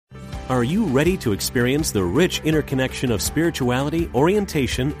Are you ready to experience the rich interconnection of spirituality,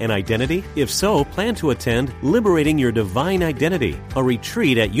 orientation, and identity? If so, plan to attend Liberating Your Divine Identity, a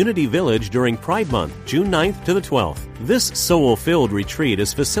retreat at Unity Village during Pride Month, June 9th to the 12th. This soul-filled retreat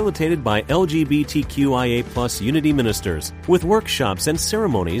is facilitated by LGBTQIA+ Unity ministers, with workshops and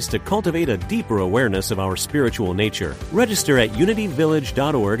ceremonies to cultivate a deeper awareness of our spiritual nature. Register at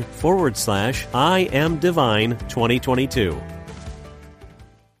unityvillage.org/I Am Divine 2022.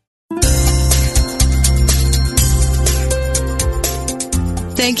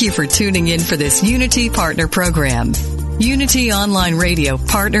 Thank you for tuning in for this Unity Partner Program. Unity Online Radio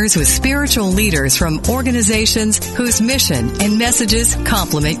partners with spiritual leaders from organizations whose mission and messages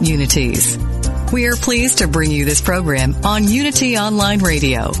complement Unity's. We are pleased to bring you this program on Unity Online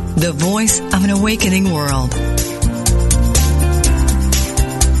Radio, the voice of an awakening world.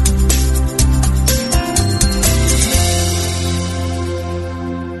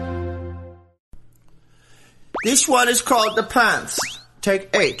 This one is called The Pants.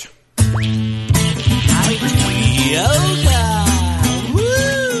 Take 8.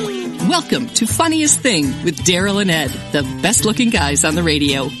 Welcome to Funniest Thing with Daryl and Ed, the best-looking guys on the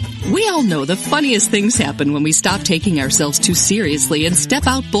radio. We all know the funniest things happen when we stop taking ourselves too seriously and step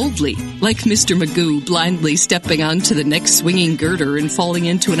out boldly, like Mr. Magoo blindly stepping onto the next swinging girder and falling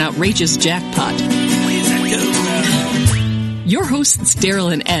into an outrageous jackpot. Your hosts,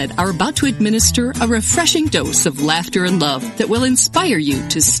 Daryl and Ed, are about to administer a refreshing dose of laughter and love that will inspire you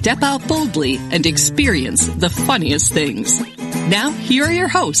to step out boldly and experience the funniest things. Now, here are your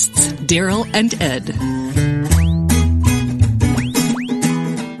hosts, Daryl and Ed.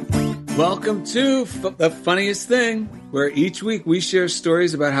 Welcome to The Funniest Thing, where each week we share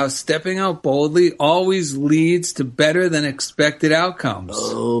stories about how stepping out boldly always leads to better than expected outcomes.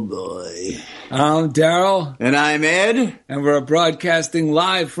 Oh, boy. I'm Daryl. And I'm Ed. And we're broadcasting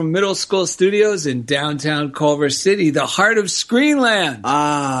live from Middle School Studios in downtown Culver City, the heart of Screenland.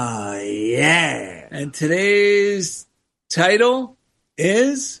 Ah, yeah. And today's title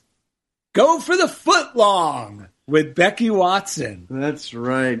is Go for the Footlong with Becky Watson. That's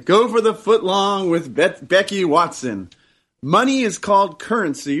right. Go for the footlong with Becky Watson. Money is called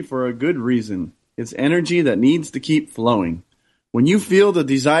currency for a good reason. It's energy that needs to keep flowing. When you feel the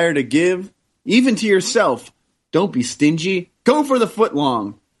desire to give, even to yourself, don't be stingy. Go for the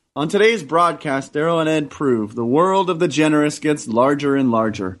footlong. On today's broadcast, Daryl and Ed prove the world of the generous gets larger and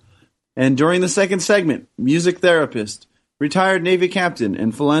larger. And during the second segment, music therapist, retired Navy captain,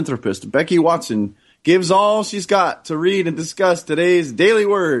 and philanthropist Becky Watson gives all she's got to read and discuss today's daily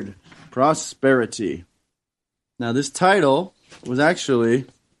word, prosperity. Now, this title was actually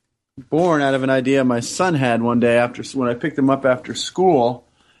born out of an idea my son had one day when I picked him up after school,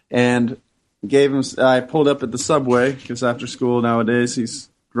 and I pulled up at the Subway, because after school nowadays he's a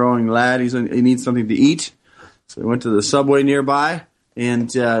growing lad, he needs something to eat. So I went to the Subway nearby,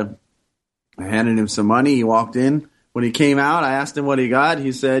 and I handed him some money. He walked in. When he came out, I asked him what he got.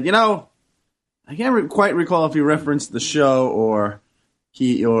 He said, I can't quite recall if he referenced the show or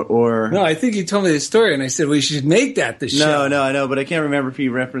No, I think he told me the story, and I said we should make that the show. No, I know, but I can't remember if he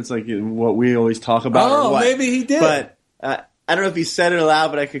referenced like what we always talk about. Oh, or what. Maybe he did. But I don't know if he said it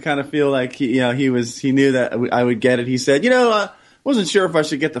aloud, but I could kind of feel like he knew that I would get it. He said, wasn't sure if I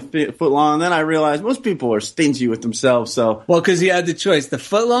should get the footlong. And then I realized most people are stingy with themselves. So because he had the choice, the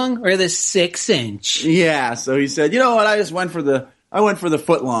footlong or the 6-inch. Yeah. So he said, you know what? I went for the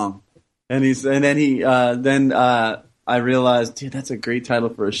footlong. And then I realized, dude, that's a great title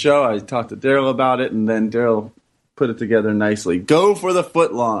for a show. I talked to Daryl about it, and then Daryl put it together nicely. Go for the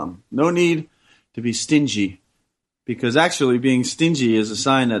footlong. No need to be stingy. Because actually being stingy is a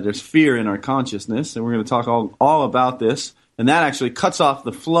sign that there's fear in our consciousness, and we're going to talk all about this. And that actually cuts off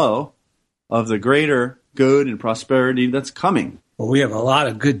the flow of the greater good and prosperity that's coming. Well, we have a lot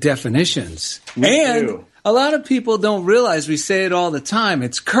of good definitions. We do. A lot of people don't realize, we say it all the time,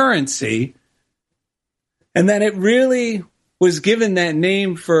 it's currency, and that it really was given that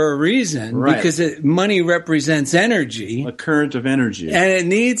name for a reason, right? Because money represents energy. A current of energy. And it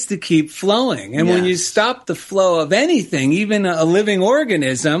needs to keep flowing. And when you stop the flow of anything, even a living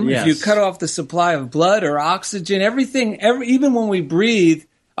organism, if you cut off the supply of blood or oxygen, even when we breathe,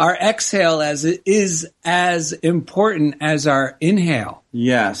 our exhale is as important as our inhale.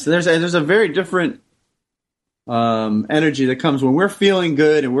 Yes. There's a very different energy that comes when we're feeling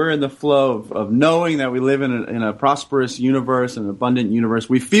good and we're in the flow of knowing that we live in a prosperous universe, an abundant universe.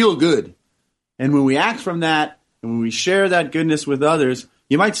 We feel good. And when we act from that and when we share that goodness with others,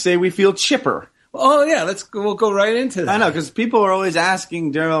 you might say we feel chipper. Oh, yeah, we'll go right into that. I know, because people are always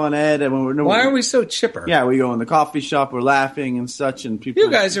asking Daryl and Ed, and why are we so chipper? Yeah, we go in the coffee shop, we're laughing and such, and people...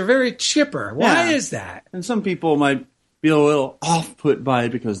 You guys are very chipper. Why is that? And some people might be a little off-put by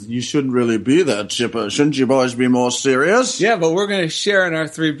it because you shouldn't really be that chipper. Shouldn't you boys be more serious? Yeah, but we're going to share in our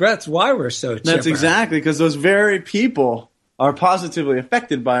 3 breaths why we're so chipper. That's exactly, because those very people are positively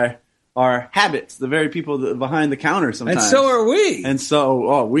affected by our habits, the very people behind the counter sometimes. And so are we. And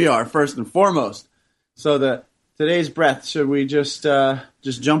so, we are first and foremost. So today's breath, should we just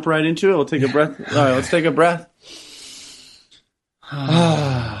jump right into it? We'll take a breath. All right, let's take a breath.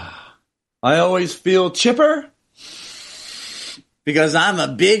 I always feel chipper because I'm a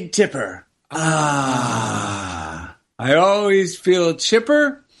big tipper. I always feel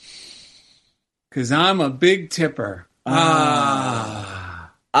chipper because I'm a big tipper.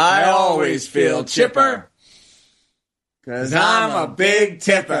 I always feel chipper because I'm a big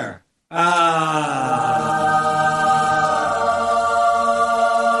tipper.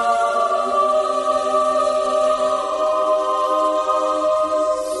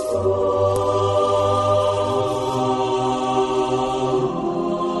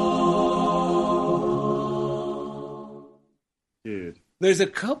 Dude. There's a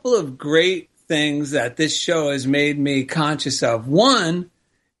couple of great things that this show has made me conscious of. One,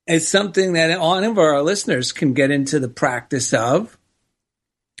 it's something that all of our listeners can get into the practice of,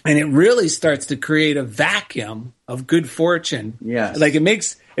 and it really starts to create a vacuum of good fortune. Yes. Like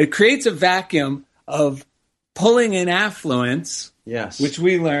it creates a vacuum of pulling in affluence, yes, which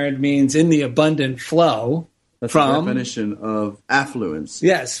we learned means in the abundant flow. That's the definition of affluence.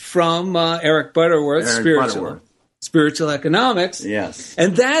 Yes, from Eric Butterworth, Spiritual Economics. Yes.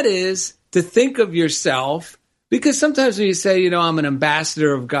 And that is to think of yourself, because sometimes when you say, I'm an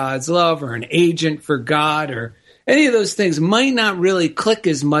ambassador of God's love or an agent for God or any of those things might not really click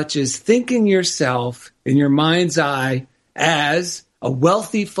as much as thinking yourself in your mind's eye as a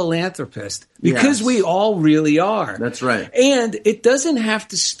wealthy philanthropist, because we all really are. That's right. And it doesn't have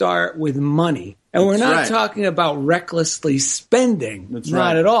to start with money. And we're not talking about recklessly spending. That's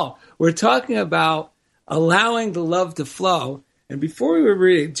not at all. We're talking about allowing the love to flow. And before we were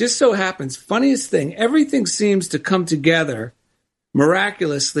reading, just so happens, funniest thing, everything seems to come together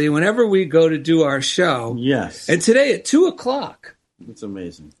miraculously whenever we go to do our show. Yes. And today at 2:00. It's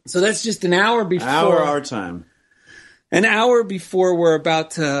amazing. So that's just an hour before. Our time. An hour before we're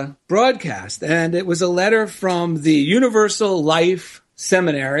about to broadcast. And it was a letter from the Universal Life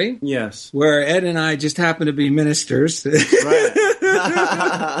Seminary. Yes. Where Ed and I just happen to be ministers. Right.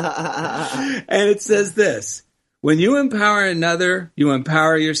 And it says this: when you empower another, you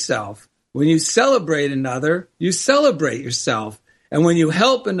empower yourself. When you celebrate another, you celebrate yourself. And when you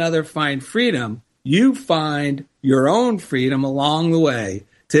help another find freedom, you find your own freedom along the way.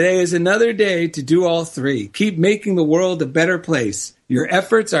 Today is another day to do all 3. Keep making the world a better place. Your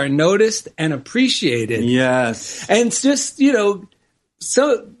efforts are noticed and appreciated. Yes. And it's just,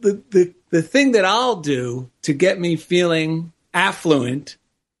 so the thing that I'll do to get me feeling affluent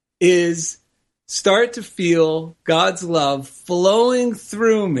is start to feel God's love flowing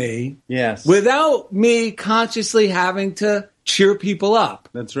through me. Yes. Without me consciously having to cheer people up.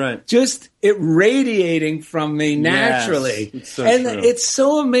 That's right. Just it radiating from me naturally. Yes, it's so and true. It's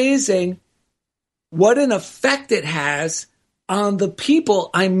so amazing what an effect it has on the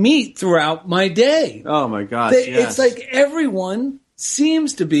people I meet throughout my day. Oh my gosh, It's like everyone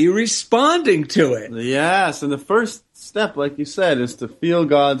seems to be responding to it. Yes, and the first step, like you said, is to feel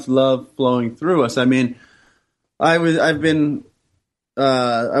God's love flowing through us. I mean, this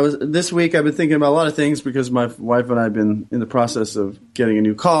week I've been thinking about a lot of things because my wife and I have been in the process of getting a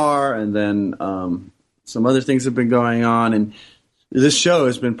new car, and then some other things have been going on, and this show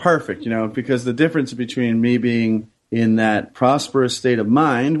has been perfect, because the difference between me being in that prosperous state of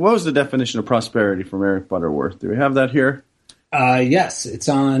mind. What was the definition of prosperity from Eric Butterworth? Do we have that here? Yes, it's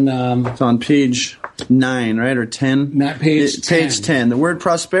on... it's on page 9, right, or 10? Not page 10. Page 10. The word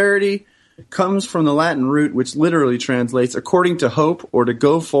prosperity comes from the Latin root, which literally translates according to hope or to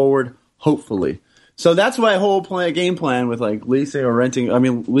go forward hopefully. So that's my whole game plan with like leasing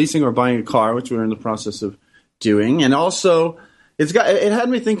or buying a car, which we're in the process of doing. And also it had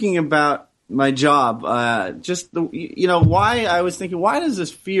me thinking about my job, why I was thinking, why does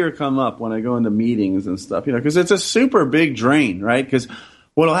this fear come up when I go into meetings and stuff? Because it's a super big drain, right? Because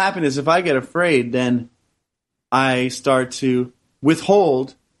what'll happen is if I get afraid, then I start to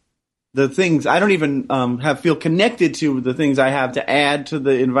withhold the things I don't even feel connected to, the things I have to add to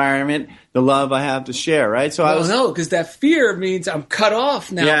the environment, the love I have to share, right? So no, because that fear means I'm cut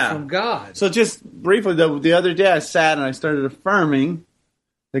off now from God. So just briefly, the other day I sat and I started affirming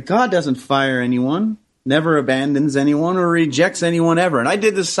that God doesn't fire anyone, never abandons anyone, or rejects anyone ever. And I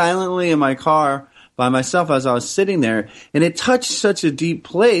did this silently in my car by myself as I was sitting there, and it touched such a deep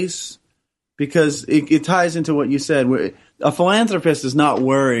place because it ties into what you said. A philanthropist is not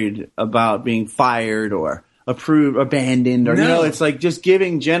worried about being fired or abandoned, or it's like just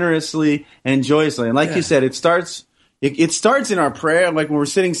giving generously and joyously. And like you said, it starts in our prayer, like when we're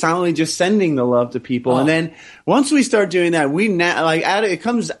sitting silently, just sending the love to people. And then once we start doing that, it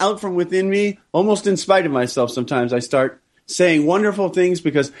comes out from within me, almost in spite of myself. Sometimes I start saying wonderful things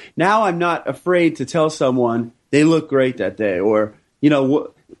because now I'm not afraid to tell someone they look great that day, or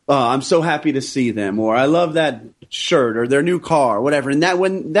I'm so happy to see them, or I love that shirt or their new car, or whatever. And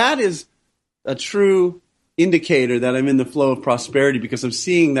that is a true indicator that I'm in the flow of prosperity, because I'm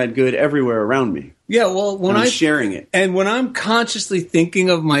seeing that good everywhere around me. Yeah, well, when I'm sharing it. And when I'm consciously thinking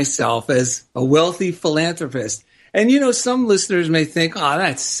of myself as a wealthy philanthropist, and some listeners may think, oh,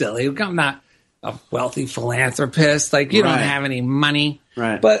 that's silly. I'm not a wealthy philanthropist. Like, you don't have any money.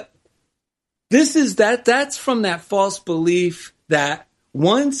 Right. But that's from that false belief that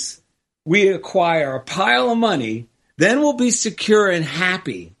once we acquire a pile of money, then we'll be secure and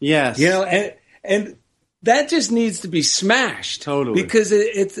happy. Yes. And that just needs to be smashed. Totally. Because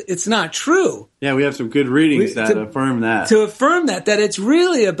it's not true. Yeah, we have some good readings that affirm that. To affirm that it's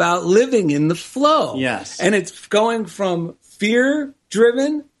really about living in the flow. Yes. And it's going from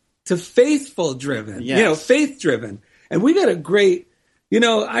fear-driven to faithful-driven. Yes. Faith-driven. And we got a great,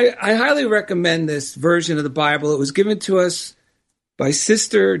 I highly recommend this version of the Bible. It was given to us by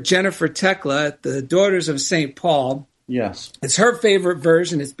Sister Jennifer Tekla at the Daughters of St. Paul. Yes. It's her favorite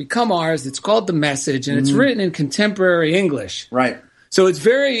version. It's become ours. It's called The Message, and it's written in contemporary English. Right. So it's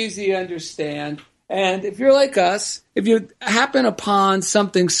very easy to understand. And if you're like us, if you happen upon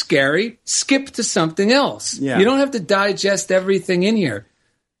something scary, skip to something else. Yeah. You don't have to digest everything in here.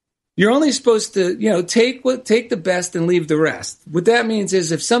 You're only supposed to, take the best and leave the rest. What that means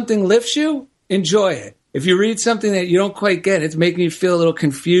is if something lifts you, enjoy it. If you read something that you don't quite get, it's making you feel a little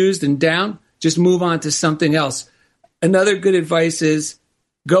confused and down, just move on to something else. Another good advice is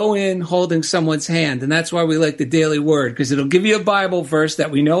go in holding someone's hand. And that's why we like the Daily Word, because it'll give you a Bible verse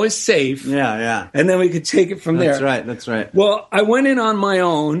that we know is safe. Yeah. And then we could take it from there. That's right. Well, I went in on my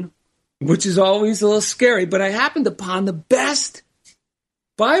own, which is always a little scary, but I happened upon the best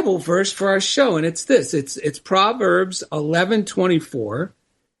Bible verse for our show. And it's this. It's Proverbs 11:24.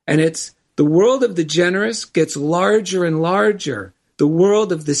 And it's, the world of the generous gets larger and larger. The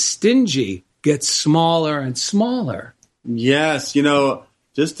world of the stingy gets smaller and smaller. Yes.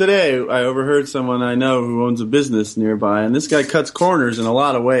 Just today, I overheard someone I know who owns a business nearby, and this guy cuts corners in a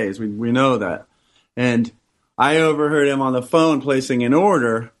lot of ways. We know that. And I overheard him on the phone placing an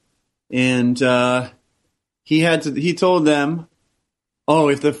order, and he told them,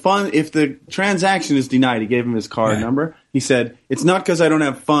 if the transaction is denied, he gave him his card number. He said, it's not because I don't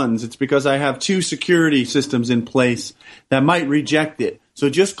have funds. It's because I have 2 security systems in place that might reject it. So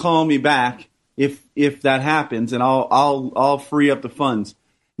just call me back if that happens, and I'll free up the funds.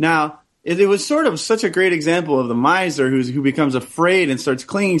 Now, it was sort of such a great example of the miser who becomes afraid and starts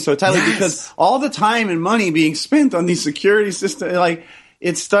clinging so tightly because all the time and money being spent on these security systems, like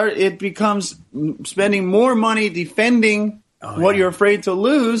it becomes spending more money defending what you're afraid to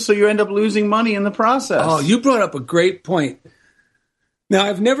lose, so you end up losing money in the process. Oh, you brought up a great point. Now,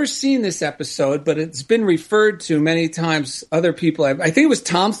 I've never seen this episode, but it's been referred to many times. Other people, I think it was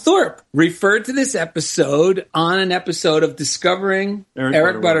Tom Thorpe, referred to this episode on an episode of Discovering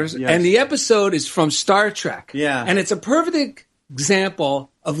Eric Butterworth. Yes. And the episode is from Star Trek. Yeah. And it's a perfect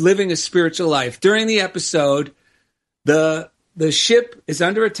example of living a spiritual life. During the episode, the ship is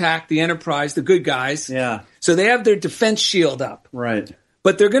under attack, the Enterprise, the good guys. Yeah. So they have their defense shield up. Right.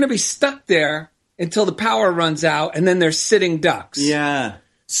 But they're going to be stuck there until the power runs out, and then they're sitting ducks. Yeah.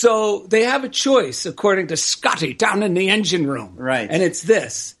 So they have a choice, according to Scotty down in the engine room. Right. And it's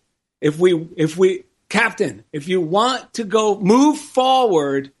this. If we, Captain, if you want to move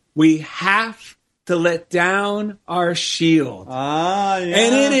forward, we have to let down our shield. Ah, yeah.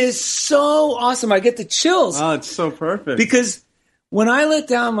 And it is so awesome. I get the chills. Oh, it's so perfect. Because when I let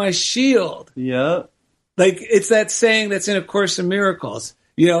down my shield, like it's that saying that's in A Course in Miracles,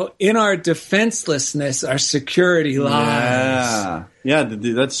 in our defenselessness, our security lies. Yeah,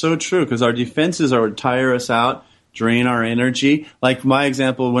 that's so true, because our defenses are tire us out, drain our energy. Like my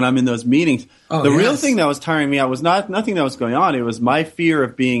example, when I'm in those meetings, real thing that was tiring me out was nothing that was going on. It was my fear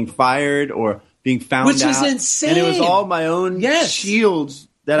of being fired or being found out. Which is insane. And it was all my own shields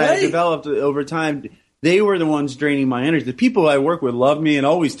that I developed over time, they were the ones draining my energy. The people I work with love me and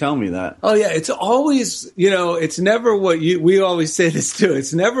always tell me that. Oh, yeah. It's always, it's never we always say this too.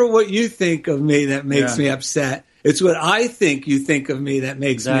 It's never what you think of me that makes me upset. It's what I think you think of me that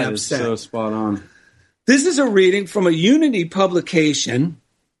makes me upset. That is so spot on. This is a reading from a Unity publication.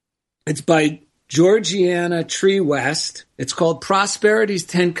 It's by Georgiana Tree West. It's called Prosperity's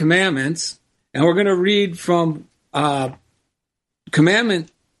 10 Commandments. And we're going to read from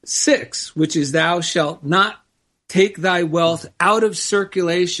Commandment 6, which is thou shalt not take thy wealth out of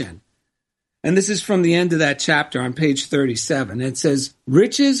circulation. And this is from the end of that chapter on page 37. It says,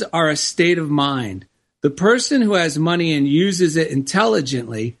 riches are a state of mind. The person who has money and uses it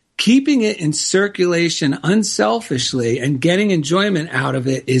intelligently, keeping it in circulation unselfishly and getting enjoyment out of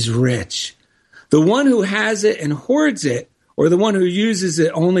it is rich. The one who has it and hoards it, or the one who uses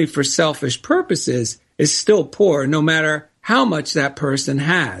it only for selfish purposes, is still poor, no matter how much that person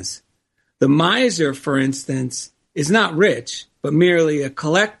has. The miser, for instance, is not rich, but merely a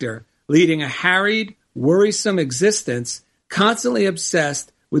collector, leading a harried, worrisome existence, constantly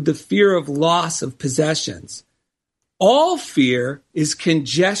obsessed with the fear of loss of possessions. All fear is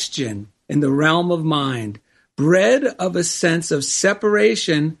congestion in the realm of mind, bred of a sense of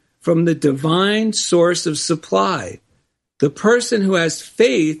separation from the divine source of supply. The person who has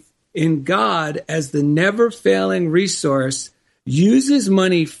faith in God as the never-failing resource uses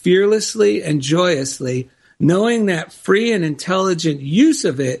money fearlessly and joyously, knowing that free and intelligent use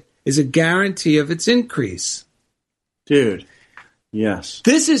of it is a guarantee of its increase. Dude, yes.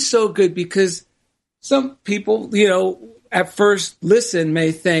 This is so good because some people, at first listen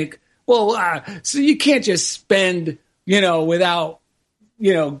may think, well, so you can't just spend, without,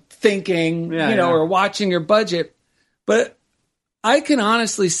 thinking, or watching your budget. But I can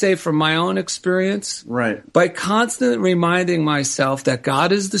honestly say from my own experience, right, by constantly reminding myself that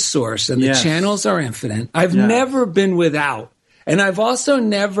God is the source and the channels are infinite, I've never been without. And I've also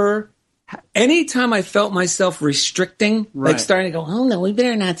never, anytime I felt myself restricting, like starting to go, oh no, we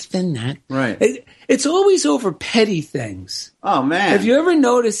better not spend that. Right. It's always over petty things. Oh man. Have you ever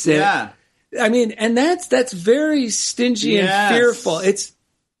noticed it? Yeah. I mean, and that's very stingy and fearful.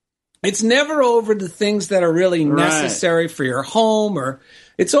 It's never over the things that are really necessary for your home, or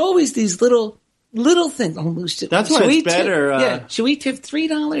it's always these little things. Oh, that's why it's better. Should we tip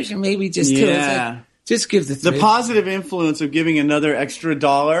 $3 or maybe just $2? Yeah. Just give the $3. The positive influence of giving another extra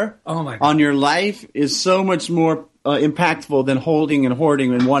 $1 on your life is so much more impactful than holding and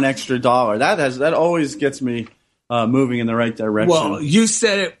hoarding in one extra $1. That always gets me moving in the right direction. Well, you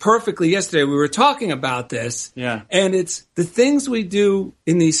said it perfectly yesterday. We were talking about this. Yeah. And it's the things we do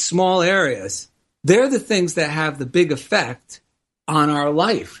in these small areas. They're the things that have the big effect on our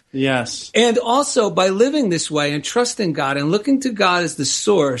life. Yes. And also by living this way and trusting God and looking to God as the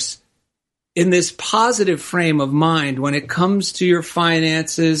source in this positive frame of mind when it comes to your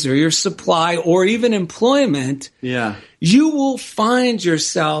finances or your supply or even employment, you will find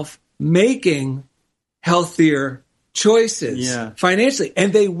yourself making healthier choices financially,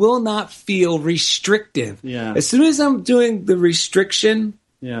 and they will not feel restrictive. Yeah. As soon as I'm doing the restriction,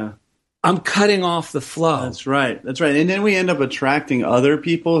 I'm cutting off the flow. That's right. And then we end up attracting other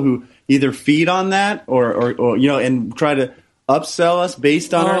people who either feed on that or and try to upsell us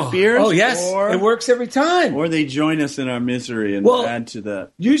based on our fears. Oh, yes. It works every time. Or they join us in our misery and add to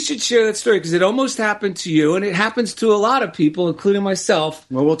that. You should share that story because it almost happened to you, and it happens to a lot of people, including myself.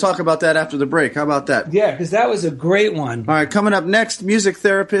 Well, we'll talk about that after the break. How about that? Yeah, because that was a great one. All right, coming up next, music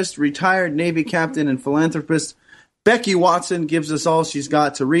therapist, retired Navy captain, and philanthropist Becky Watson gives us all she's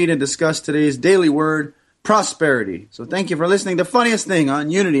got to read and discuss today's daily word, prosperity. So thank you for listening to Funniest Thing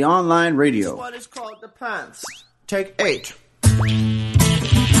on Unity Online Radio. What is called the pants? Take 8.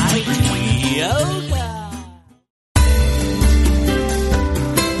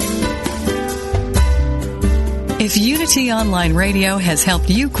 If Unity Online Radio has helped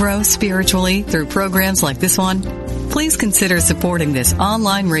you grow spiritually through programs like this one, please consider supporting this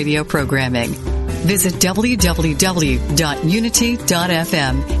online radio programming. Visit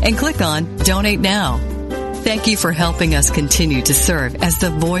www.unity.fm and click on Donate Now. Thank you for helping us continue to serve as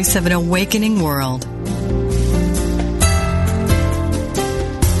the voice of an awakening world.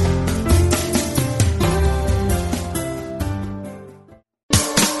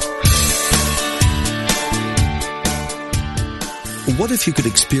 What if you could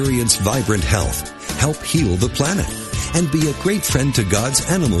experience vibrant health, help heal the planet, and be a great friend to God's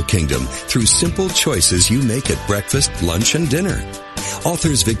animal kingdom through simple choices you make at breakfast, lunch, and dinner?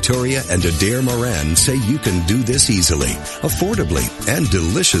 Authors Victoria and Adair Moran say you can do this easily, affordably, and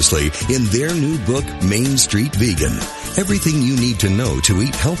deliciously in their new book, Main Street Vegan. Everything you need to know to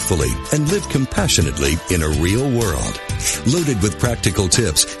eat healthfully and live compassionately in a real world. Loaded with practical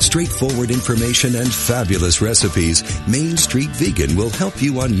tips, straightforward information, and fabulous recipes, Main Street Vegan will help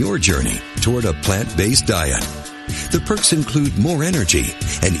you on your journey toward a plant-based diet. The perks include more energy,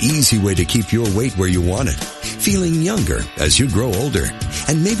 an easy way to keep your weight where you want it, feeling younger as you grow older,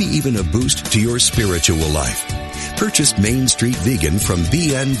 and maybe even a boost to your spiritual life. Purchase Main Street Vegan from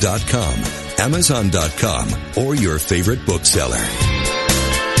BN.com, Amazon.com, or your favorite bookseller.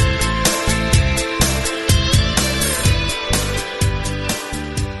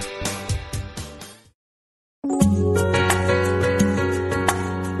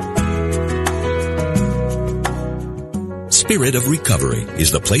 Spirit of Recovery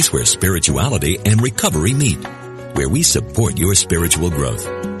is the place where spirituality and recovery meet, where we support your spiritual growth.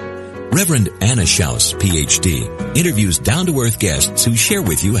 Reverend Anna Schaus, Ph.D., interviews down-to-earth guests who share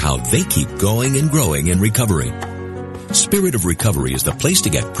with you how they keep going and growing in recovery. Spirit of Recovery is the place to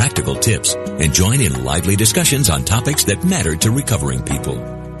get practical tips and join in lively discussions on topics that matter to recovering people.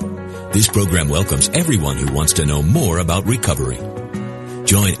 This program welcomes everyone who wants to know more about recovery.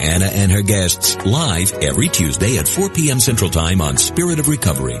 Join Anna and her guests live every Tuesday at 4 p.m. Central Time on Spirit of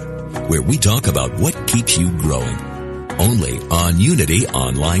Recovery, where we talk about what keeps you growing. Only on Unity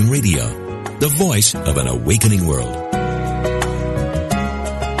Online Radio, the voice of an awakening world.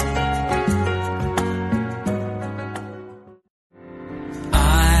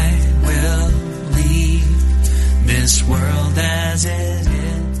 I will leave this world as it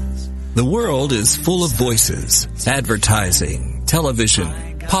is. The world is full of voices, advertising,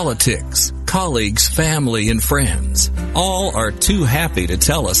 television, politics, colleagues, family, and friends. All are too happy to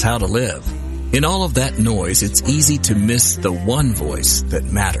tell us how to live. In all of that noise, it's easy to miss the one voice that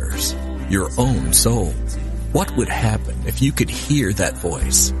matters, your own soul. What would happen if you could hear that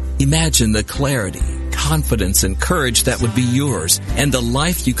voice? Imagine the clarity, confidence, and courage that would be yours and the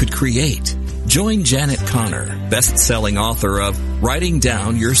life you could create. Join Janet Connor, best-selling author of Writing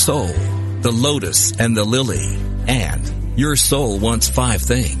Down Your Soul, The Lotus and the Lily, and Your Soul Wants 5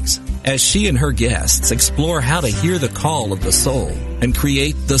 Things, as she and her guests explore how to hear the call of the soul and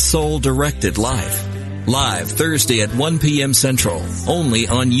create the soul-directed life. Live Thursday at 1 p.m. Central, only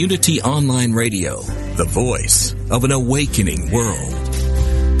on Unity Online Radio, the voice of an awakening world.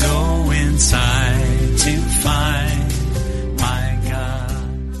 Go inside to find my God.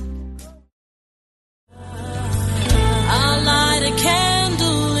 I'll light a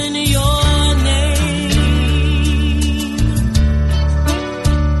candle in your name.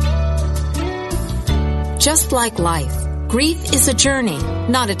 Just like life, grief is a journey,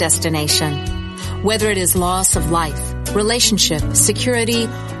 not a destination. Whether it is loss of life, relationship, security,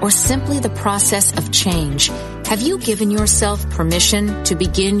 or simply the process of change, have you given yourself permission to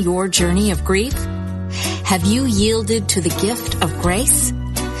begin your journey of grief? Have you yielded to the gift of grace?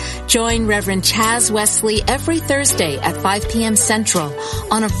 Join Reverend Chaz Wesley every Thursday at 5 p.m. Central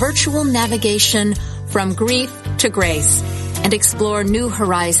on a virtual navigation from grief to grace and explore new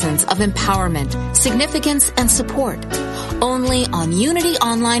horizons of empowerment, significance, and support. Only on Unity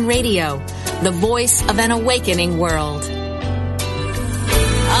Online Radio, the voice of an awakening world.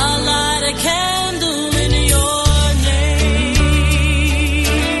 I'll light a candle in your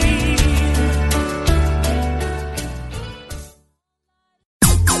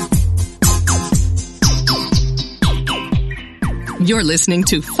You're listening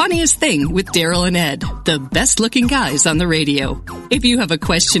to Funniest Thing with Daryl and Ed, the best-looking guys on the radio. If you have a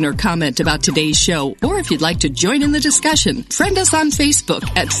question or comment about today's show, or if you'd like to join in the discussion, friend us on Facebook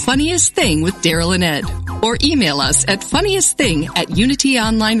at Funniest Thing with Daryl and Ed, or email us at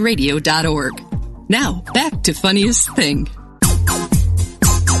funniestthing@unityonlineradio.org. Now, back to Funniest Thing.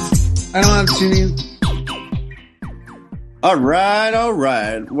 I don't have to tune in. All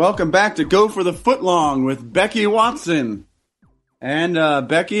right. Welcome back to Go for the Footlong with Becky Watson. And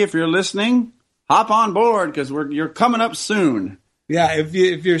Becky, if you're listening, hop on board because you're coming up soon. Yeah, if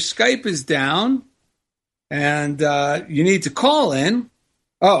your Skype is down and you need to call in.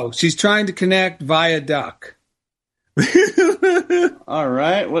 Oh, she's trying to connect via duck. All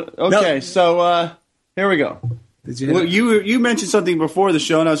right. So here we go. Did you? Well, you mentioned something before the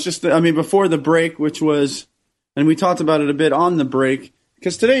show, and before the break, which was, and we talked about it a bit on the break.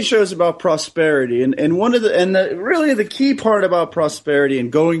 Because today's show is about prosperity, and really the key part about prosperity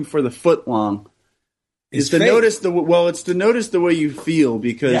and going for the footlong is to notice the way you feel,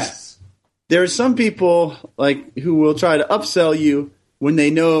 because there are some people who will try to upsell you when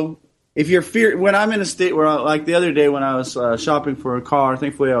they know if you're when I'm in a state where, like the other day when I was shopping for a car,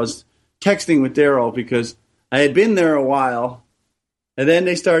 thankfully I was texting with Daryl because I had been there a while, and then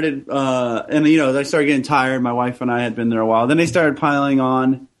they started, they started getting tired. My wife and I had been there a while. Then they started piling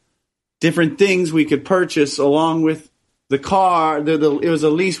on different things we could purchase along with the car. It was a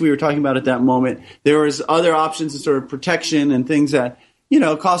lease we were talking about at that moment. There was other options of sort of protection and things that,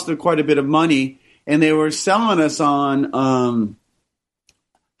 costed quite a bit of money, and they were selling us on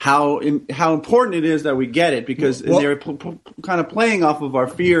how important it is that we get it because they were kind of playing off of our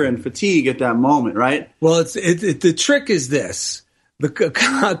fear and fatigue at that moment, right? Well, the trick is this.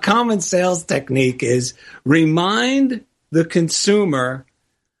 The common sales technique is remind the consumer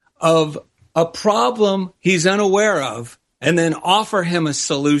of a problem he's unaware of and then offer him a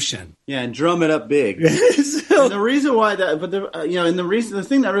solution. Yeah, and drum it up big. And the reason why the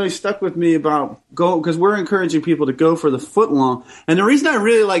thing that really stuck with me about because we're encouraging people to go for the footlong, and the reason I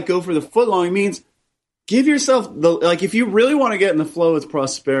really like go for the footlong means give yourself if you really want to get in the flow with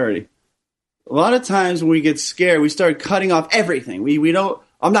prosperity. A lot of times when we get scared, we start cutting off everything. We don't.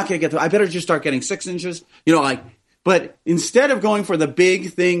 I'm not going to get I better just start getting 6 inches. But instead of going for the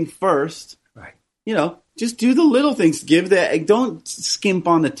big thing first, right? Just do the little things. Don't skimp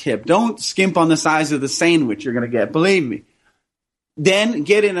on the tip. Don't skimp on the size of the sandwich you're going to get. Believe me. Then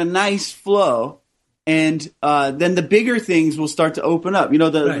get in a nice flow, and then the bigger things will start to open up.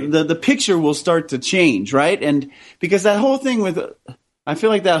 The picture will start to change, right? And because that whole thing with, I feel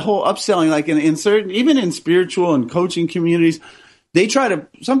like that whole upselling, like in certain, even in spiritual and coaching communities,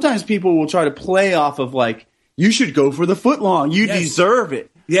 sometimes people will try to play off of you should go for the footlong. You deserve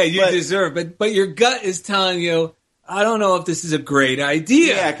it. Yeah, you deserve it. But your gut is telling you, I don't know if this is a great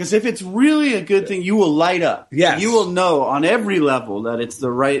idea. Yeah, because if it's really a good thing, you will light up. Yes. You will know on every level that it's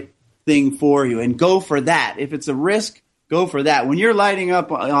the right thing for you, and go for that. If it's a risk, go for that. When you're lighting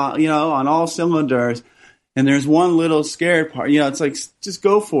up, on all cylinders, and there's one little scared part, it's like, just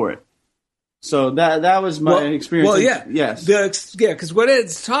go for it. So that was my experience. Well, yeah. Yes. Because what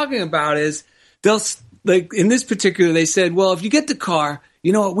Ed's talking about is in this particular, they said, well, if you get the car,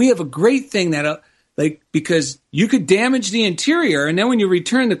 we have a great thing that, because you could damage the interior, and then when you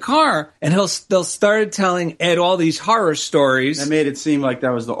return the car, and they'll start telling Ed all these horror stories. That made it seem like that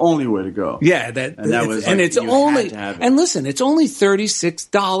was the only way to go. Yeah, it's only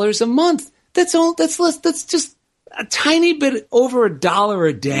 $36 a month. That's just a tiny bit over $1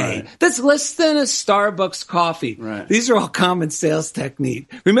 a day. Right. That's less than a Starbucks coffee. Right. These are all common sales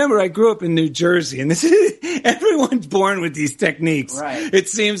technique. Remember, I grew up in New Jersey, and everyone's born with these techniques. Right. It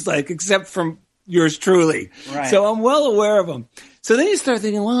seems like, except from yours truly. Right. So I'm well aware of them. So then you start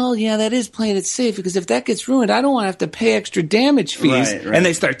thinking, well, yeah, that is playing it safe, because if that gets ruined, I don't want to have to pay extra damage fees. Right. And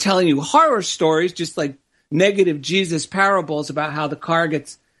they start telling you horror stories, just like negative Jesus parables about how the car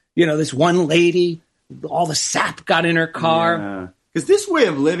gets, this one lady, all the sap got in her car. Yeah. Because this way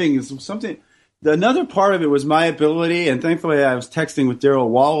of living is something. Another part of it was my ability, and thankfully I was texting with Daryl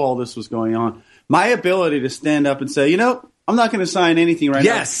while all this was going on, my ability to stand up and say, I'm not going to sign anything right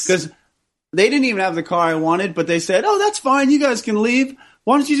now. Yes. Because they didn't even have the car I wanted, but they said, oh, that's fine. You guys can leave.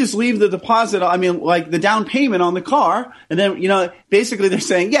 Why don't you just leave the deposit? The down payment on the car. And then, basically they're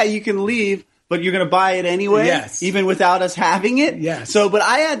saying, yeah, you can leave, but you're going to buy it anyway, yes, even without us having it. Yes. So, but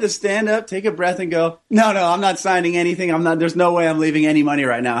I had to stand up, take a breath, and go, no, I'm not signing anything. There's no way I'm leaving any money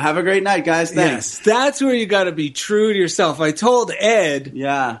right now. Have a great night, guys. Thanks. Yes, that's where you got to be true to yourself. I told Ed,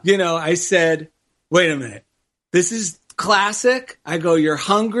 I said, wait a minute, this is classic. I go, you're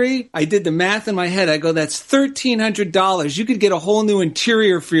hungry. I did the math in my head. I go, that's $1,300. You could get a whole new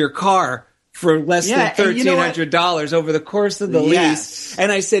interior for your car for less than $1,300 over the course of the lease.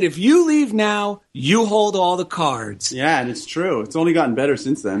 And I said, if you leave now, you hold all the cards. Yeah, and it's true. It's only gotten better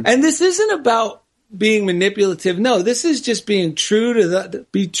since then. And this isn't about being manipulative. No, this is just being true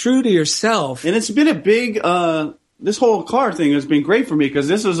to yourself. And it's been a big, this whole car thing has been great for me, because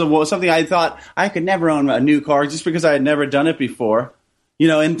this was something I thought I could never own a new car just because I had never done it before.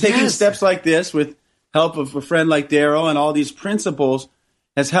 And taking steps like this with help of a friend like Daryl and all these principles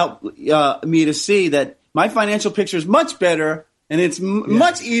has helped me to see that my financial picture is much better, and it's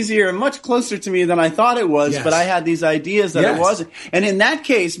much easier and much closer to me than I thought it was. But I had these ideas that it wasn't. And in that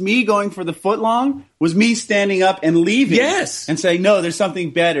case, me going for the footlong was me standing up and leaving. Yes. And saying, no, there's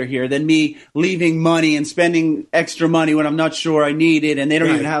something better here than me leaving money and spending extra money when I'm not sure I need it, and they don't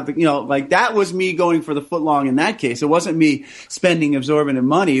even have the, that was me going for the footlong in that case. It wasn't me spending exorbitant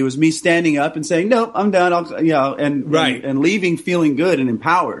money. It was me standing up and saying, no, I'm done. And leaving feeling good and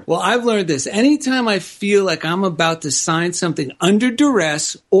empowered. Well, I've learned this. Anytime I feel like I'm about to sign something under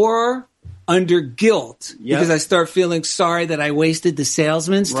duress or under guilt because I start feeling sorry that I wasted the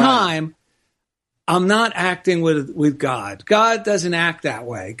salesman's time, I'm not acting with God. God doesn't act that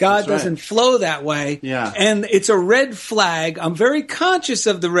way. God doesn't flow that way. Yeah. And it's a red flag. I'm very conscious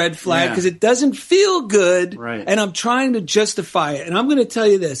of the red flag because it doesn't feel good. Right. And I'm trying to justify it. And I'm going to tell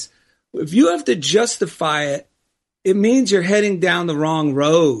you this. If you have to justify it, it means you're heading down the wrong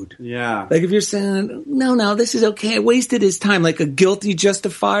road. Yeah. Like if you're saying, no, this is okay. I wasted his time, like a guilty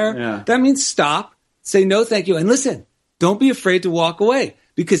justifier. That means stop, say no, thank you. And listen, don't be afraid to walk away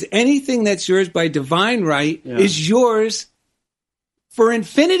because anything that's yours by divine right is yours for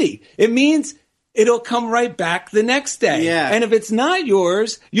infinity. It means it'll come right back the next day. Yeah. And if it's not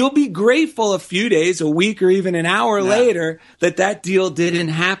yours, you'll be grateful a few days, a week, or even an hour later that deal didn't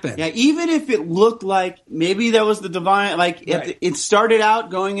happen. Yeah, even if it looked like maybe that was the divine, like it started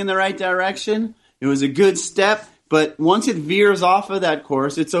out going in the right direction, it was a good step, but once it veers off of that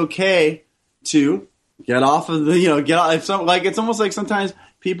course, it's okay to get off of the, it's almost like sometimes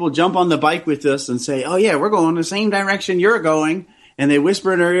people jump on the bike with us and say, oh yeah, we're going the same direction you're going. And they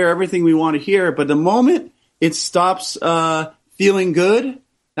whisper in our ear everything we want to hear. But the moment it stops feeling good,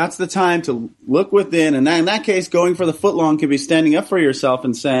 that's the time to look within. And in that case, going for the footlong can be standing up for yourself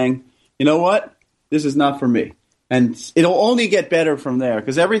and saying, you know what? This is not for me. And it'll only get better from there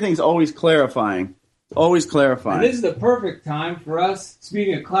because everything's always clarifying. Always clarifying. And this is the perfect time for us,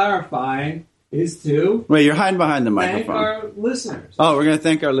 speaking of clarifying, is to... Wait, you're hiding behind the microphone. Thank our listeners. Oh, we're going to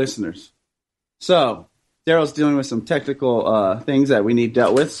thank our listeners. So... Daryl's dealing with some technical things that we need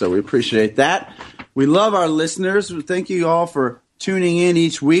dealt with, so we appreciate that. We love our listeners. Thank you all for tuning in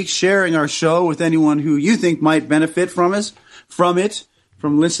each week, sharing our show with anyone who you think might benefit from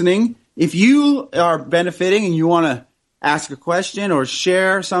listening. If you are benefiting and you want to ask a question or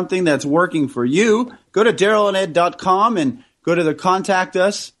share something that's working for you, go to DarylandEd.com and go to the Contact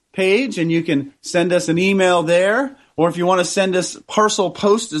Us page, and you can send us an email there. Or if you want to send us parcel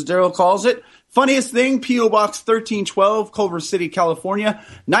post, as Daryl calls it, Funniest Thing, P.O. Box 1312, Culver City, California,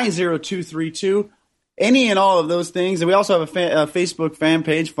 90232. Any and all of those things. And we also have a Facebook fan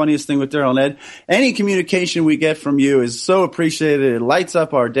page, Funniest Thing with Daryl and Ed. Any communication we get from you is so appreciated. It lights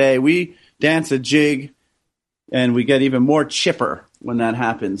up our day. We dance a jig, and we get even more chipper when that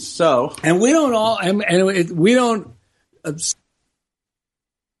happens. So, and we don't all, we don't.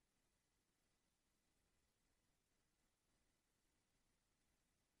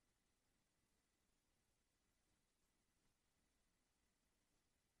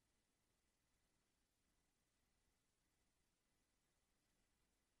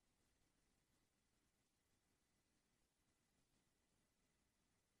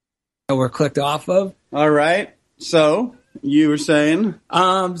 We're clicked off of. All right. So you were saying?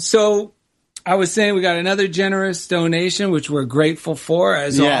 So I was saying we got another generous donation, which we're grateful for,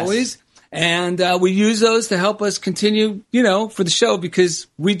 as always. And we use those to help us continue, for the show, because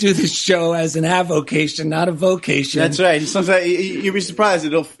we do this show as an avocation, not a vocation. That's right. Sometimes you'd be surprised.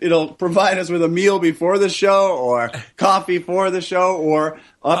 It'll provide us with a meal before the show, or coffee for the show, or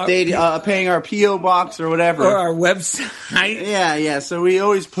paying our P.O. box or whatever. Or our website. Yeah. So we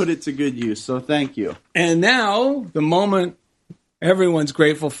always put it to good use. So thank you. And now, the moment everyone's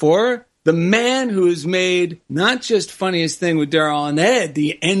grateful for, the man who has made not just Funniest Thing with Daryl and Ed,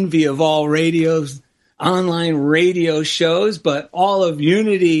 the envy of all online radio shows, but all of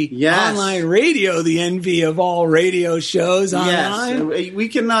Unity online radio, the envy of all radio shows online. Yes, we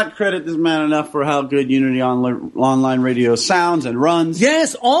cannot credit this man enough for how good Unity online radio sounds and runs.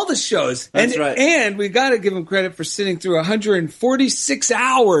 Yes, all the shows. That's right. And we got to give him credit for sitting through 146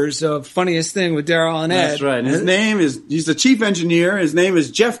 hours of Funniest Thing with Daryl and Ed. That's right. And he's the chief engineer. His name is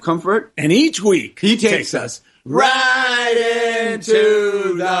Jeff Comfort. And each week he takes us right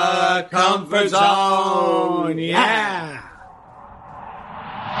into the comfort zone. Yeah.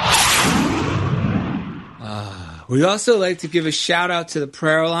 We'd also like to give a shout out to the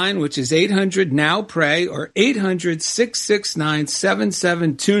prayer line, which is 800-NOW-PRAY or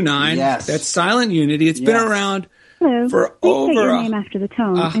 800-669-7729. Yes. That's Silent Unity. It's been around for over... Please say your name after the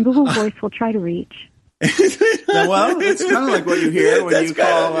tone, and Google Voice will try to reach. Well, it's kind of like what you hear when you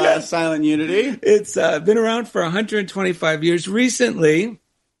call Silent Unity. It's been around for 125 years. Recently,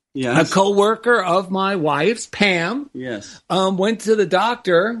 a co-worker of my wife's, Pam, went to the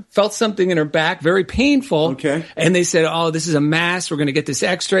doctor, felt something in her back, very painful. Okay. And they said, oh, this is a mass. We're going to get this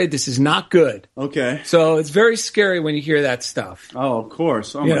x-ray. This is not good. Okay. So it's very scary when you hear that stuff. Oh, of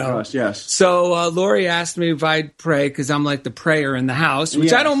course. Oh, my gosh, yes. So Lori asked me if I'd pray, because I'm like the prayer in the house,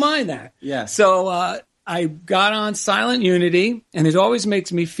 which I don't mind that. Yes. So I got on Silent Unity, and it always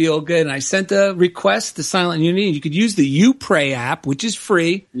makes me feel good. And I sent a request to Silent Unity. You could use the You Pray app, which is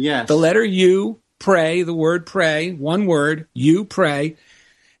free. Yes. The letter U, pray, the word pray, one word, You Pray.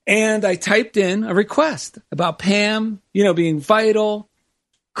 And I typed in a request about Pam, being vital,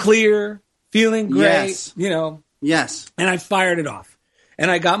 clear, feeling great, Yes. And I fired it off. And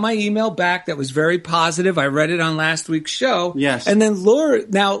I got my email back that was very positive. I read it on last week's show. Yes. And then Laura,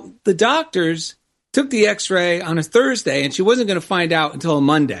 now the doctors took the x-ray on a Thursday, and she wasn't going to find out until a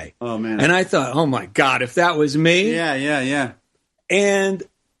Monday. Oh, man. And I thought, oh, my God, if that was me. Yeah.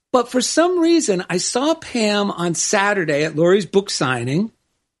 But for some reason, I saw Pam on Saturday at Lori's book signing.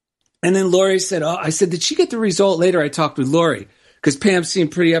 And then Lori said, I said, did she get the result? Later, I talked with Lori because Pam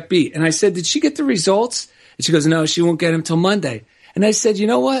seemed pretty upbeat. And I said, did she get the results? And she goes, no, she won't get them till Monday. And I said, you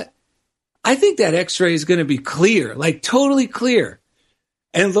know what? I think that x-ray is going to be clear, like totally clear.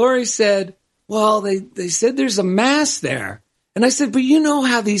 And Lori said, well, they said there's a mass there. And I said, but you know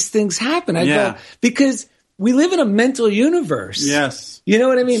how these things happen. I go, because we live in a mental universe. Yes. You know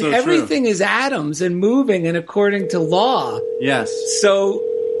what I mean? So everything is atoms and moving and according to law. Yes. So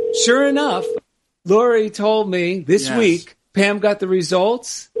sure enough, Lori told me this week, Pam got the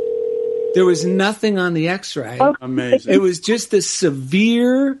results. There was nothing on the x-ray. Amazing. It was just a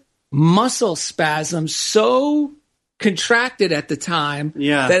severe muscle spasm, so contracted at the time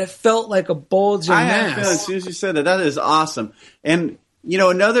that it felt like a bulging mass. As soon as you said that is awesome. And,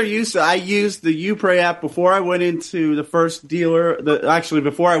 another use, I used the YouPray app before I went into the first dealer,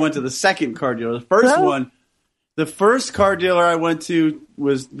 before I went to the second car dealer. The first car dealer I went to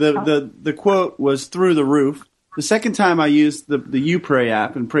was, the quote was through the roof. The second time I used the YouPray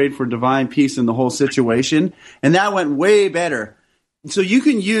app and prayed for divine peace in the whole situation, and that went way better. So you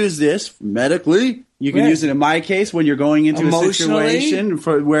can use this medically. You can use it in my case when you're going into a situation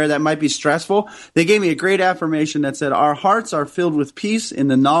where that might be stressful. They gave me a great affirmation that said, our hearts are filled with peace in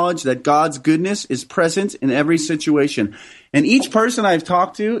the knowledge that God's goodness is present in every situation. And each person I've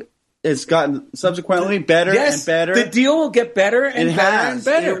talked to has gotten subsequently better and better. The deal will get better and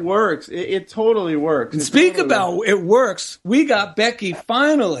better. It works. It totally works. And speak about it works. We got Becky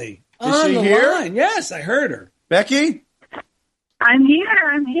finally on the line. Yes, I heard her. Becky? I'm here.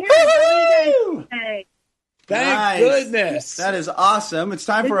 Woo-hoo! Thank goodness. That is awesome. It's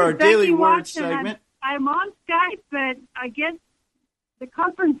time for our Daily Word segment. I'm on Skype, but I guess the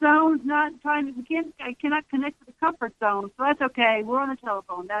comfort zone's not trying to. I cannot connect to the comfort zone, so that's okay. We're on the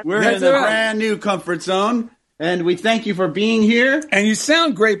telephone. We're in the brand new comfort zone, and we thank you for being here. And you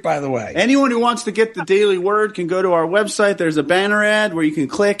sound great, by the way. Anyone who wants to get the Daily Word can go to our website. There's a banner ad where you can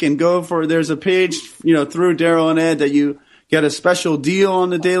click and go for. There's a page, through Daryl and Ed that you get a special deal on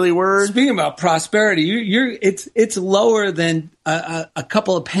the Daily Word. Speaking about prosperity, it's lower than a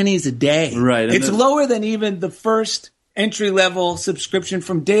couple of pennies a day. Right. It's lower than even the first entry-level subscription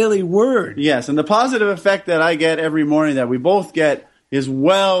from Daily Word. Yes, and the positive effect that I get every morning that we both get is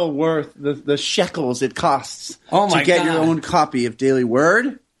well worth the shekels it costs to get your own copy of Daily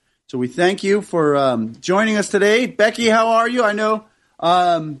Word. So we thank you for joining us today. Becky, how are you? I know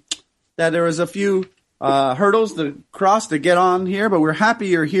that there was a few hurdles to cross to get on here, but we're happy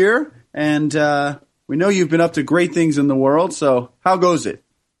you're here, and we know you've been up to great things in the world, so how goes it?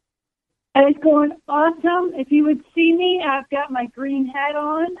 It's going awesome. If you would see me, I've got my green hat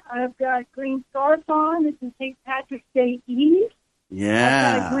on. I've got green scarf on. This is St. Patrick's Day Eve.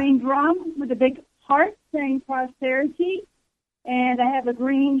 Yeah. I've got a green drum with a big heart saying prosperity, and I have a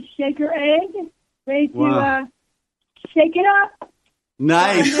green shaker egg ready to shake it up.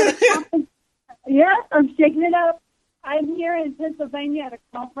 Nice. Yeah, I'm shaking it up. I'm here in Pennsylvania at a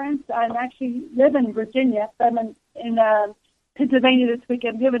conference. I'm actually live in Virginia, but I'm in Pennsylvania this week.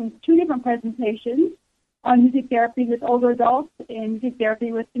 I'm giving 2 different presentations on music therapy with older adults and music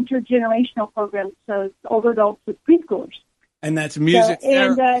therapy with intergenerational programs, so it's older adults with preschoolers. And that's music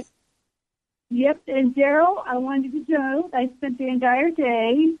therapy. And Daryl, I wanted you to know I spent the entire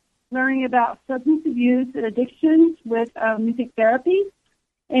day learning about substance abuse and addictions with music therapy.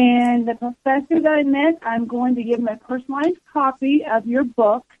 And the professor that I met, I'm going to give him a personalized copy of your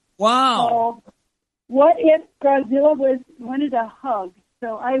book. Wow. Called What If Godzilla Wanted a Hug?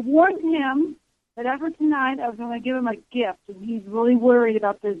 So I warned him that after tonight I was going to give him a gift, and he's really worried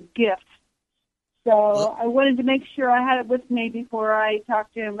about this gift. So I wanted to make sure I had it with me before I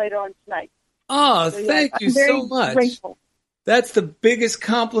talk to him later on tonight. Oh, thank you so much. Grateful. That's the biggest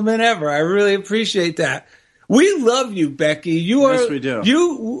compliment ever. I really appreciate that. We love you, Becky. Yes, we do.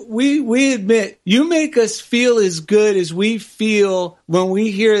 We admit you make us feel as good as we feel when we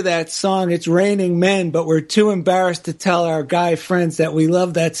hear that song. It's Raining Men, but we're too embarrassed to tell our guy friends that we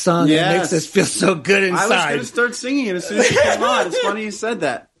love that song. Yes. It makes us feel so good inside. I was going to start singing it as soon as you came on. It's funny you said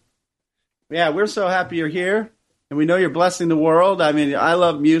that. Yeah, we're so happy you're here, and we know you're blessing the world. I mean, I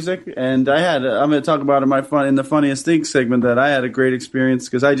love music, and I'm going to talk about in the Funniest Things segment that I had a great experience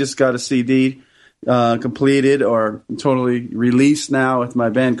because I just got a CD completed or totally released now with my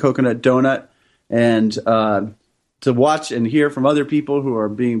band Coconut Donut, and to watch and hear from other people who are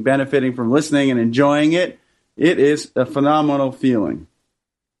benefiting from listening and enjoying it, it is a phenomenal feeling.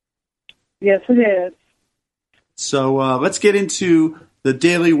 Yes, it is. So let's get into the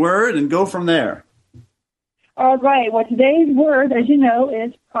Daily Word and go from there. All right. Well, today's word, as you know,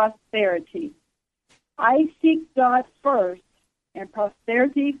 is prosperity. I seek God first, and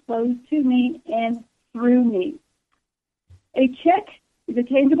prosperity flows to me and through me. A check is a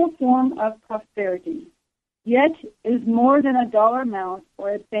tangible form of prosperity, yet is more than a dollar amount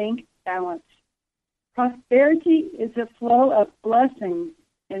or a bank balance. Prosperity is the flow of blessings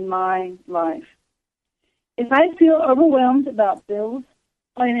in my life. If I feel overwhelmed about bills,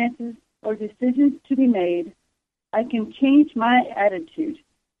 finances, or decisions to be made, I can change my attitude.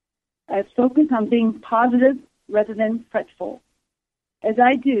 I focus on being positive rather than fretful. As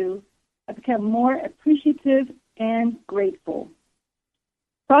I do, I become more appreciative and grateful.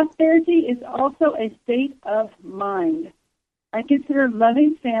 Prosperity is also a state of mind. I consider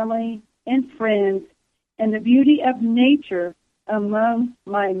loving family and friends and the beauty of nature among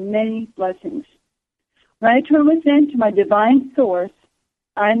my many blessings. When I turn within to my divine source,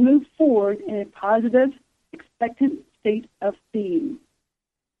 I move forward in a positive, expectant state of being.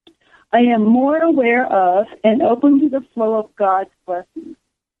 I am more aware of and open to the flow of God's blessings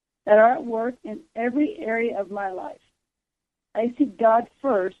that are at work in every area of my life. I seek God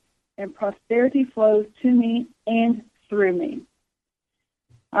first, and prosperity flows to me and through me.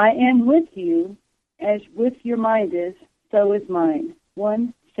 I am with you, as with your mind is, so is mine.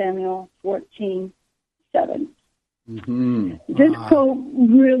 1 Samuel 14:7. Mm-hmm. This quote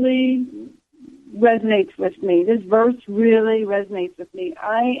really resonates with me. This verse really resonates with me.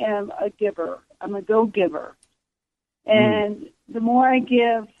 I am a giver. I'm a go-giver. And the more I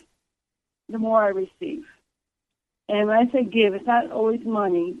give, the more I receive. And when I say give, it's not always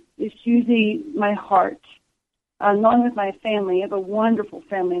money. It's usually my heart. Along with my family. I have a wonderful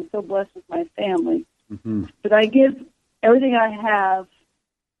family. I'm so blessed with my family. Mm-hmm. But I give everything I have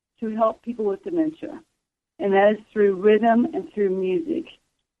to help people with dementia. And that is through rhythm and through music.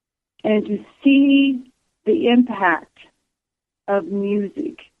 And to see the impact of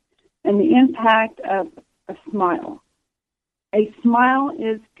music and the impact of a smile. A smile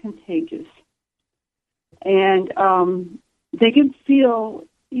is contagious. And they can feel,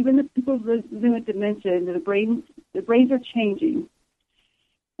 even the people living with dementia, the brains are changing.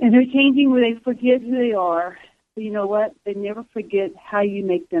 And they're changing where they forget who they are. But you know what? They never forget how you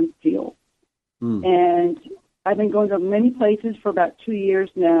make them feel. And I've been going to many places for about 2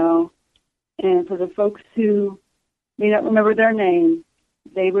 years now. And for the folks who may not remember their name,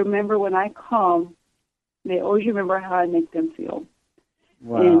 they remember when I come, they always remember how I make them feel.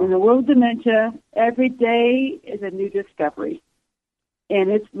 Wow. And in the world of dementia, every day is a new discovery. And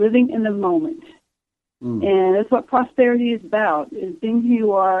it's living in the moment. And that's what prosperity is about, is being who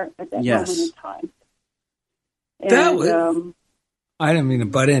you are at that moment in time. And, I didn't mean to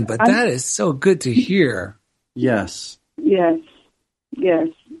butt in, but that is so good to hear. Yes. Yes.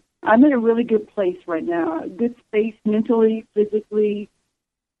 I'm in a really good place right now, a good space mentally, physically.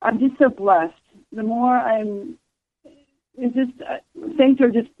 I'm just so blessed. The more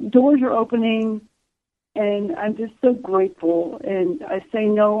doors are opening, and I'm just so grateful. And I say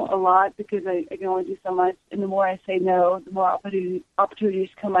no a lot because I can only do so much. And the more I say no, the more opportunities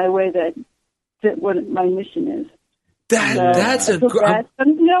come my way that fit what my mission is. That's a great.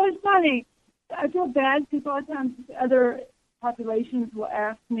 It's funny. I feel bad because a lot of times other populations will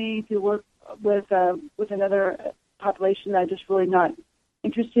ask me to work with another population that I'm just really not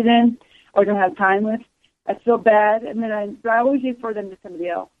interested in or don't have time with. I feel bad, and then I always refer them to somebody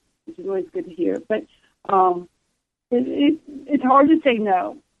else, which is always good to hear. But it's hard to say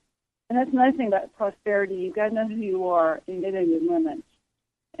no, and that's another thing about prosperity. You've got to know who you are and get your limits,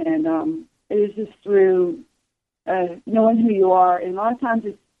 and it is just through knowing who you are. And a lot of times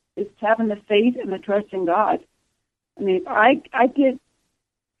it's having the faith and the trust in God. I mean, I get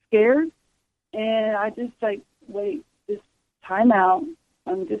scared, and I just wait, just time out,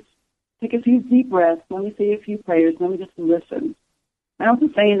 and just take a few deep breaths. Let me say a few prayers. Let me just listen. I don't have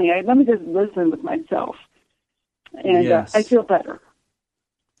to say anything. Let me just listen with myself. And I feel better.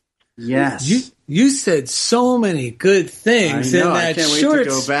 Yes. You said so many good things in that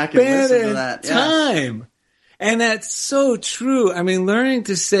short span of time. Yes. And that's so true. I mean, learning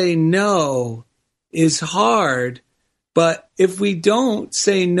to say no is hard, but if we don't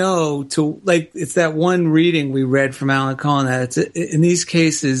say no to, like, it's that one reading we read from Alan Cohen, that it's in these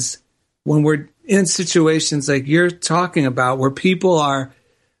cases, when we're in situations like you're talking about, where people are,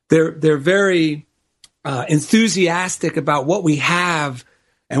 they're very enthusiastic about what we have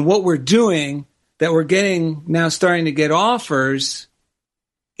and what we're doing, that we're starting to get offers.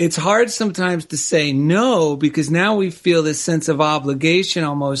 It's hard sometimes to say no, because now we feel this sense of obligation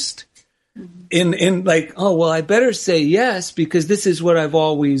almost in like, oh, well, I better say yes because this is what I've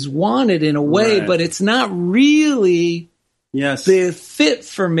always wanted in a way, but it's not really the fit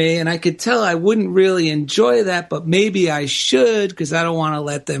for me. And I could tell I wouldn't really enjoy that, but maybe I should because I don't want to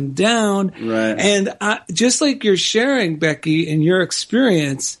let them down. Right. And just like you're sharing, Becky, in your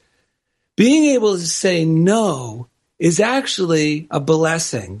experience, being able to say no is actually a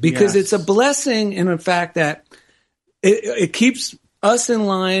blessing, because it's a blessing in the fact that it keeps us in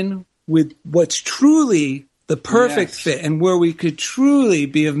line with what's truly the perfect fit and where we could truly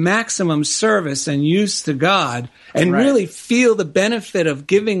be of maximum service and use to God and really feel the benefit of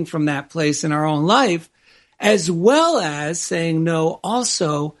giving from that place in our own life, as well as saying no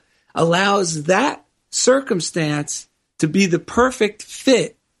also allows that circumstance to be the perfect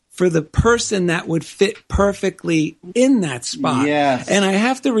fit for the person that would fit perfectly in that spot. Yes. And I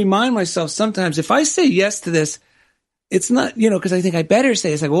have to remind myself sometimes, if I say yes to this, it's not, because I think I better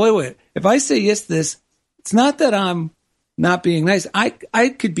say, it's like, well, wait. If I say yes to this, it's not that I'm not being nice. I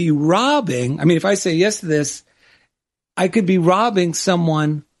could be robbing. I mean, if I say yes to this, I could be robbing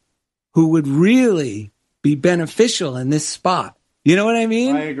someone who would really be beneficial in this spot. You know what I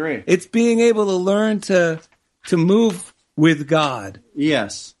mean? I agree. It's being able to learn to move with God.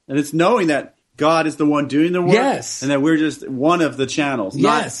 Yes. And it's knowing that God is the one doing the work. Yes. And that we're just one of the channels,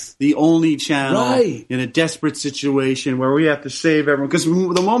 not the only channel in a desperate situation where we have to save everyone. Because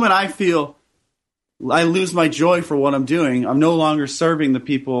the moment I feel I lose my joy for what I'm doing, I'm no longer serving the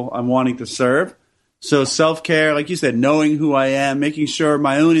people I'm wanting to serve. So self-care, like you said, knowing who I am, making sure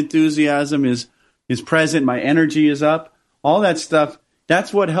my own enthusiasm is present, my energy is up, all that stuff.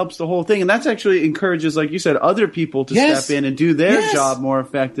 That's what helps the whole thing. And that's actually encourages, like you said, other people to step in and do their job more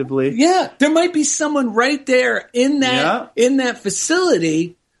effectively. Yeah. There might be someone right there in that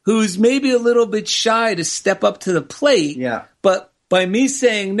facility who's maybe a little bit shy to step up to the plate. Yeah. But by me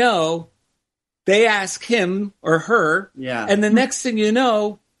saying no, they ask him or her. Yeah. And the next thing you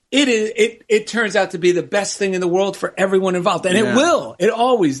know, it turns out to be the best thing in the world for everyone involved. And it will. It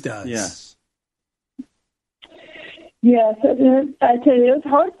always does. Yes. Yes, I tell you, it was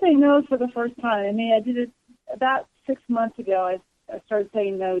hard to say no for the first time. I mean, I did it about 6 months ago. I started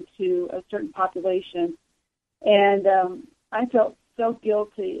saying no to a certain population, and I felt so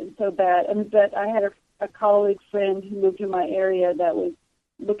guilty and so bad. I mean, but I had a colleague friend who moved to my area that was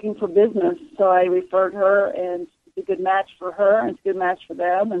looking for business, so I referred her, and it's a good match for her, and it's a good match for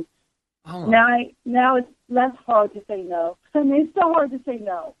them. And now it's less hard to say no. I mean, it's still hard to say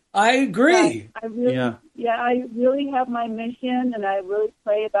no. I agree. I really have my mission, and I really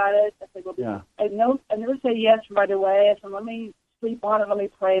pray about it. I say, well, I never say yes right away. I said, let me sleep on it. Let me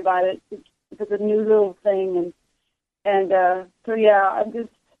pray about it. It's a new little thing, and I'm just.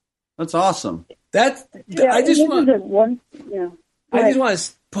 That's awesome. I just want to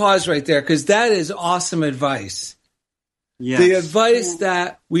pause right there, because that is awesome advice. Yes. The advice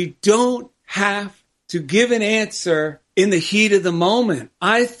that we don't have to give an answer in the heat of the moment.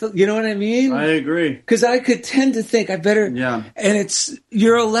 You know what I mean? I agree. Because I could tend to think I better. Yeah. And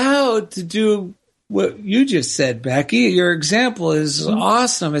you're allowed to do what you just said, Becky. Your example is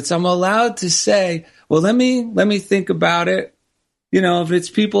awesome. I'm allowed to say, well, let me think about it. If it's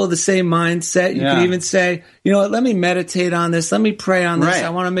people of the same mindset, you can even say, let me meditate on this. Let me pray on this. Right.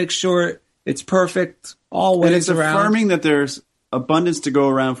 I want to make sure it's perfect always and it's around. Affirming that there's abundance to go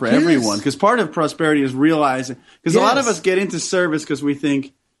around for everyone, because part of prosperity is realizing, because a lot of us get into service because we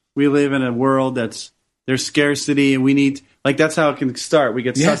think we live in a world there's scarcity, and we need, like, that's how it can start. We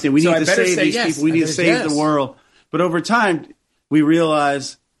get sucked in. We need to save these people. We need to save the world. But over time, we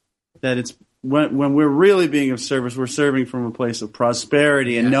realize that it's when we're really being of service, we're serving from a place of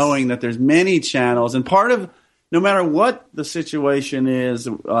prosperity and knowing that there's many channels. And part of, no matter what the situation is,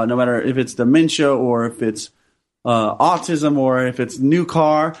 no matter if it's dementia or if it's autism or if it's new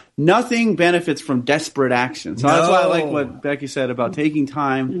car, nothing benefits from desperate action. So that's why I like what Becky said about taking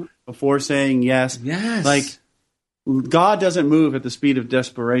time before saying yes. Yes. Like, God doesn't move at the speed of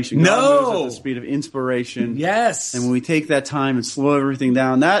desperation. God moves at the speed of inspiration. Yes. And when we take that time and slow everything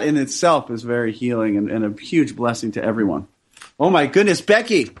down, that in itself is very healing and a huge blessing to everyone. Oh, my goodness.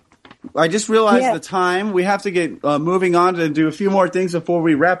 Becky, I just realized the time. We have to get moving on to do a few more things before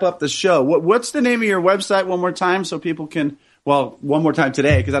we wrap up the show. What's the name of your website one more time so people can, well, one more time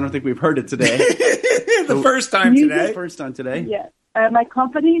today because I don't think we've heard it today. The first time today. First time today. Yes. My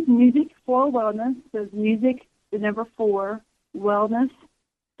company is Music for Wellness. So it's music, the number 4,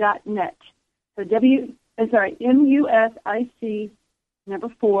 wellness.net. So MUSIC, number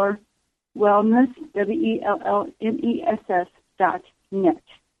 4, wellness, WELLNESS.net.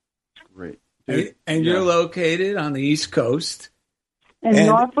 Great. And you're located on the East Coast. In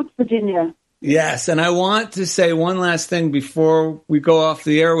Norfolk, Virginia. Yes, and I want to say one last thing before we go off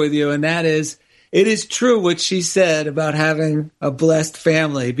the air with you, and that is, it is true what she said about having a blessed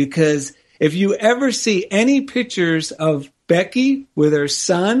family, because if you ever see any pictures of Becky with her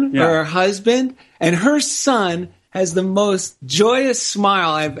son or her husband, and her son has the most joyous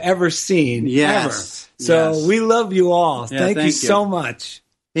smile I've ever seen, ever. So we love you all. Thank you so much.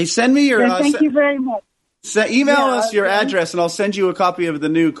 Hey, send me your... thank you very much. Email us your address, and I'll send you a copy of the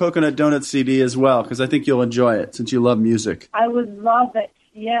new Coconut Donut CD as well, because I think you'll enjoy it, since you love music. I would love it.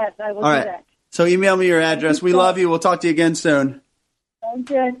 Yes, I will do that. So email me your address. We love you. We'll talk to you again soon. Sounds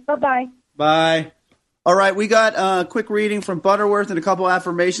good. Bye-bye. Bye. All right, we got a quick reading from Butterworth and a couple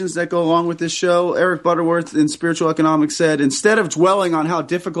affirmations that go along with this show. Eric Butterworth in Spiritual Economics said, instead of dwelling on how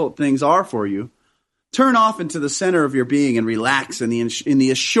difficult things are for you, turn off into the center of your being and relax in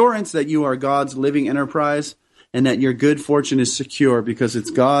the assurance that you are God's living enterprise and that your good fortune is secure because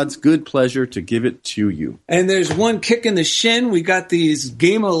it's God's good pleasure to give it to you. And there's one kick in the shin. We got these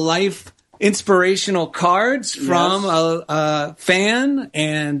Game of Life inspirational cards from a fan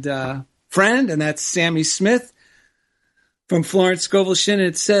and friend, and that's Sammy Smith from Florence Scovel Shin.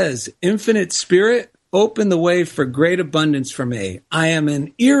 It says, Infinite Spirit, open the way for great abundance for me. I am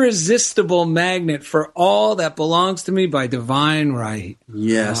an irresistible magnet for all that belongs to me by divine right.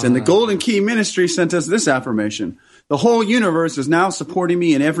 Yes, and the Golden Key Ministry sent us this affirmation. The whole universe is now supporting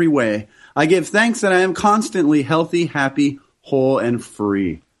me in every way. I give thanks that I am constantly healthy, happy, whole, and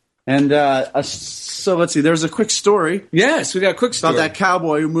free. And so let's see, there's a quick story. Yes, we got a quick story. About that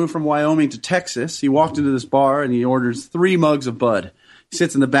cowboy who moved from Wyoming to Texas. He walked into this bar and he orders 3 mugs of Bud. He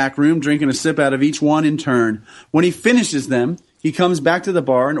sits in the back room drinking a sip out of each one in turn. When he finishes them, he comes back to the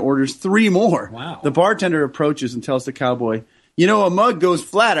bar and orders 3 more. Wow. The bartender approaches and tells the cowboy, you know, a mug goes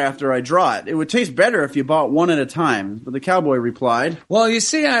flat after I draw it. It would taste better if you bought one at a time. But the cowboy replied, well, you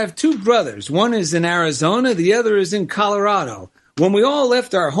see, I have 2 brothers. One is in Arizona, the other is in Colorado. When we all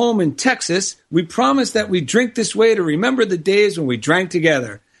left our home in Texas, we promised that we'd drink this way to remember the days when we drank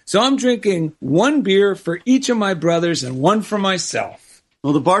together. So I'm drinking 1 beer for each of my brothers and 1 for myself.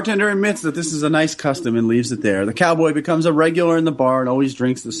 Well, the bartender admits that this is a nice custom and leaves it there. The cowboy becomes a regular in the bar and always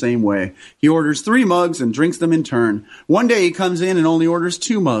drinks the same way. He orders 3 mugs and drinks them in turn. One day he comes in and only orders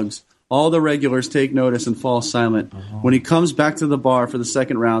 2 mugs. All the regulars take notice and fall silent. When he comes back to the bar for the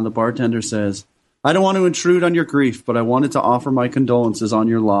second round, the bartender says, I don't want to intrude on your grief, but I wanted to offer my condolences on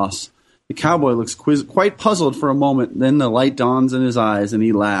your loss. The cowboy looks quite puzzled for a moment. Then the light dawns in his eyes and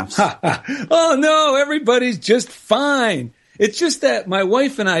he laughs. Oh, no, everybody's just fine. It's just that my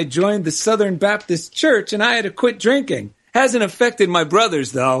wife and I joined the Southern Baptist Church and I had to quit drinking. Hasn't affected my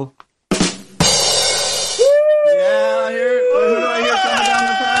brothers, though. Yeah, who do I hear coming down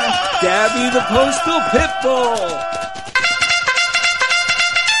the path? Gabby the Postal Pitbull.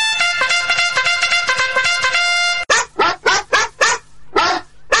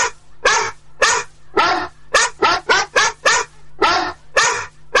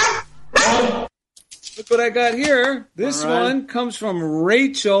 Look what I got here. This one comes from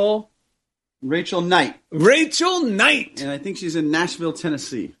Rachel Knight. Rachel Knight. And I think she's in Nashville,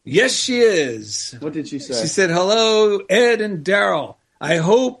 Tennessee. Yes, she is. What did she say? She said, hello, Ed and Daryl. I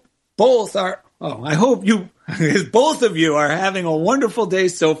hope both of you are having a wonderful day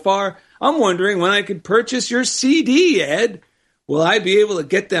so far. I'm wondering when I could purchase your CD, Ed. Will I be able to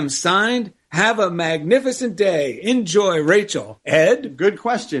get them signed? Have a magnificent day. Enjoy, Rachel. Ed? Good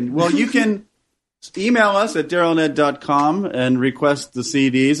question. Well, you can email us at darylned.com and request the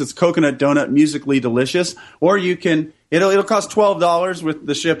CDs. It's Coconut Donut Musically Delicious. Or you can, it'll cost $12 with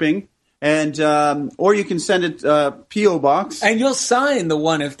the shipping. And or you can send it P.O. Box. And you'll sign the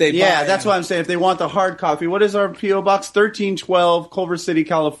one if they buy. Yeah, that's what I'm saying. If they want the hard copy. What is our P.O. Box? 1312 Culver City,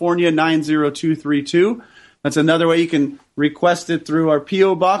 California, 90232. That's another way you can request it through our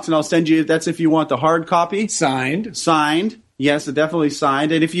P.O. Box, and I'll send you, that's if you want the hard copy. Signed. Yes, definitely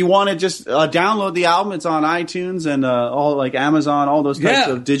signed. And if you want to just download the album, it's on iTunes and all like Amazon, all those types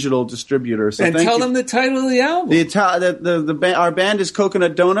of digital distributors. So and tell them the title of the album. Our band is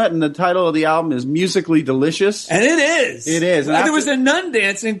Coconut Donut, and the title of the album is Musically Delicious. And it is. It is. And there was a nun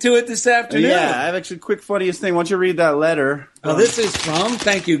dancing to it this afternoon. Yeah, I have actually quick funniest thing. Why don't you read that letter? This is from,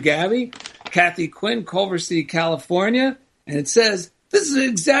 thank you, Gabby, Kathy Quinn, Culver City, California. And it says, this is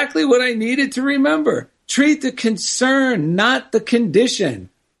exactly what I needed to remember. Treat the concern, not the condition.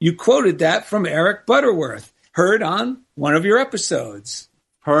 You quoted that from Eric Butterworth, heard on one of your episodes.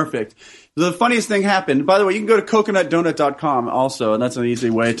 Perfect. The funniest thing happened. By the way, you can go to coconutdonut.com also, and that's an easy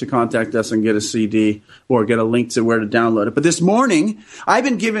way to contact us and get a CD or get a link to where to download it. But this morning, I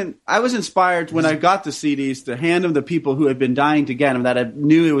was inspired when I got the CDs to hand them to people who had been dying to get them, that I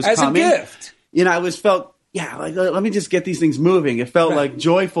knew it was coming. As a gift. You know, let me just get these things moving. It felt like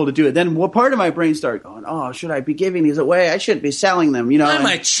joyful to do it. Then part of my brain started going, oh, should I be giving these away? I shouldn't be selling them. You know, I'm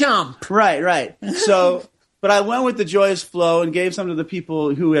a chump. Right. So, but I went with the joyous flow and gave some to the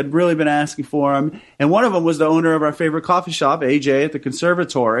people who had really been asking for them. And one of them was the owner of our favorite coffee shop, AJ, at the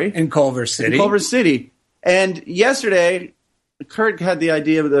Conservatory. In Culver City. And yesterday, Kurt had the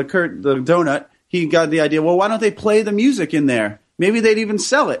idea, the donut, he got the idea, well, why don't they play the music in there? Maybe they'd even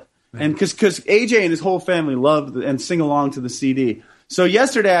sell it. And because AJ and his whole family love and sing along to the CD. So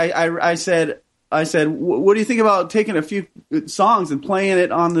yesterday I said, what do you think about taking a few songs and playing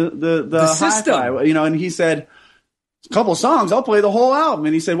it on the system? Hi-Fi? You know, and he said, a couple songs, I'll play the whole album.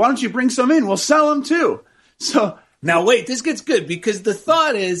 And he said, why don't you bring some in? We'll sell them too. So now wait, this gets good because the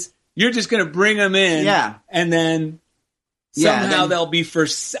thought is you're just going to bring them in, and then somehow they'll be for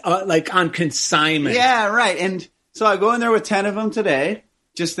like on consignment. Yeah, right. And so I go in there with 10 of them today.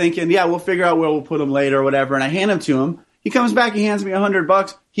 Just thinking, we'll figure out where we'll put them later or whatever. And I hand them to him. He comes back, he hands me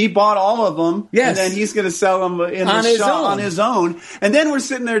 $100. He bought all of them. Yes. And then he's going to sell them on his own. And then we're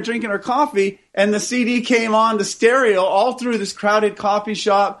sitting there drinking our coffee, and the CD came on the stereo all through this crowded coffee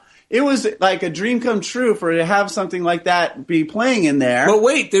shop. It was like a dream come true to have something like that be playing in there. But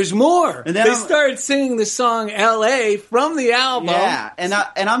wait, there's more. And then they started singing the song L.A. from the album. Yeah. And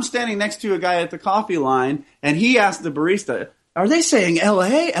I'm standing next to a guy at the coffee line, and he asked the barista, are they saying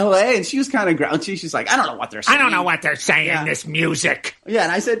L.A.? L.A.? And she was kind of grouchy. She's like, I don't know what they're saying. I don't know what they're saying, this music. Yeah,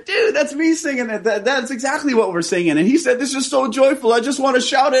 and I said, dude, that's me singing it. That's exactly what we're singing. And he said, this is so joyful. I just want to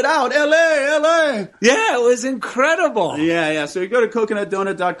shout it out. L.A., L.A. Yeah, it was incredible. Yeah. So you go to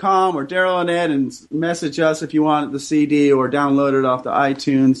coconutdonut.com or Daryl and Ed and message us if you want the CD or download it off the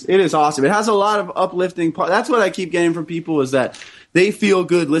iTunes. It is awesome. It has a lot of uplifting parts. That's what I keep getting from people is that they feel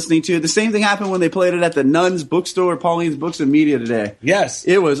good listening to it. The same thing happened when they played it at the Nuns Bookstore, Pauline's Books and Media today. Yes.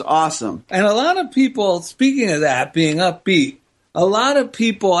 It was awesome. And a lot of people, speaking of that, being upbeat, a lot of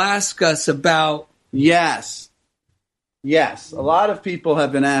people ask us about... Yes. A lot of people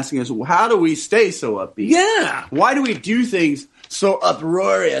have been asking us, how do we stay so upbeat? Yeah. Why do we do things so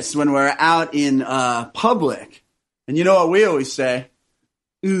uproarious when we're out in public? And you know what we always say?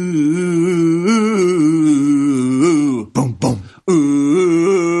 Ooh, boom, boom. Ooh,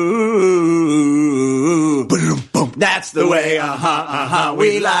 boom, boom. That's the way,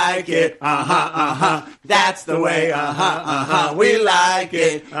 we like it. That's the way, we like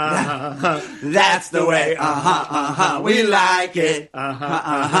it. That's the way, we like it.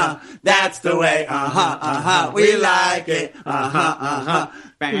 That's the way, we like it.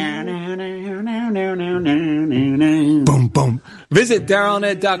 Boom, boom. Visit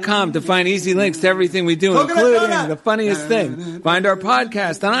DarylNet.com to find easy links to everything we do, including The Funniest Thing. Find our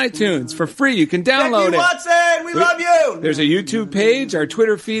podcast on iTunes for free. You can download it. Watson, we love you. There's a YouTube page. Our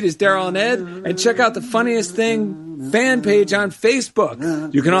Twitter feed is Daryl and Ed. And check out The Funniest Thing fan page on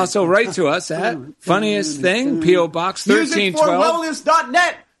Facebook. You can also write to us at Funniest Thing, P.O. Box 1312.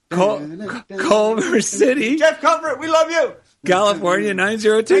 Musicforwellness.net. Culver City. Jeff Comfort, we love you. California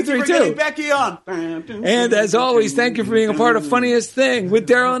 90232. Thank you for getting Becky on. And as always, thank you for being a part of Funniest Thing with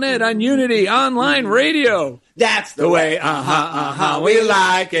Daryl and Ed on Unity Online Radio. That's the way, we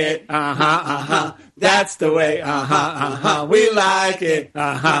like it. That's the way, we like it.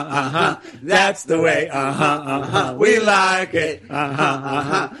 That's the way, we like it.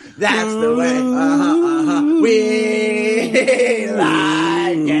 That's the way, we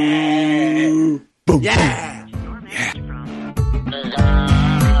like it. Boom. Yeah.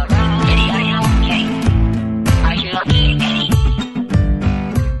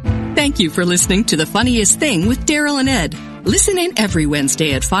 Thank you for listening to The Funniest Thing with Daryl and Ed. Listen in every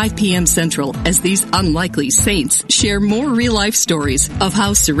Wednesday at 5 p.m. Central as these unlikely saints share more real-life stories of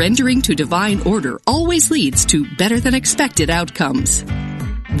how surrendering to divine order always leads to better-than-expected outcomes.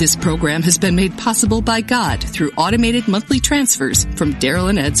 This program has been made possible by God through automated monthly transfers from Daryl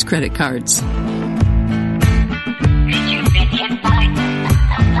and Ed's credit cards.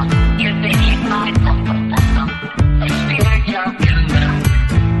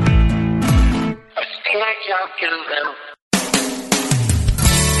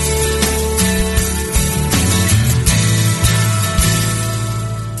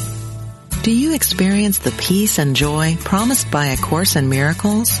 Do you experience the peace and joy promised by A Course in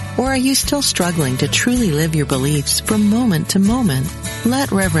Miracles? Or are you still struggling to truly live your beliefs from moment to moment?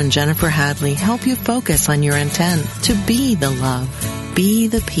 Let Reverend Jennifer Hadley help you focus on your intent to be the love, be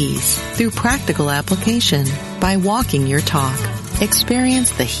the peace through practical application by walking your talk. Experience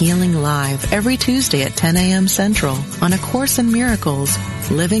the healing live every Tuesday at 10 a.m. Central on A Course in Miracles,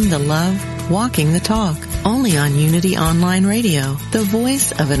 Living the Love, Walking the Talk. Only on Unity Online Radio, the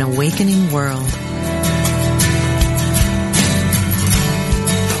voice of an awakening world.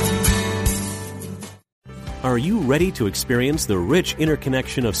 Are you ready to experience the rich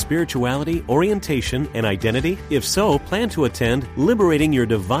interconnection of spirituality, orientation, and identity? If so, plan to attend Liberating Your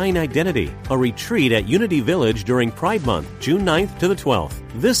Divine Identity, a retreat at Unity Village during Pride Month, June 9th to the 12th.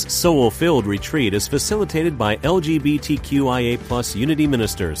 This soul-filled retreat is facilitated by LGBTQIA+ Unity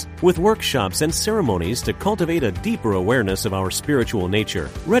ministers, with workshops and ceremonies to cultivate a deeper awareness of our spiritual nature.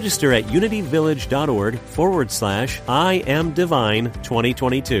 Register at unityvillage.org/I Am Divine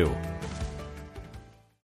 2022.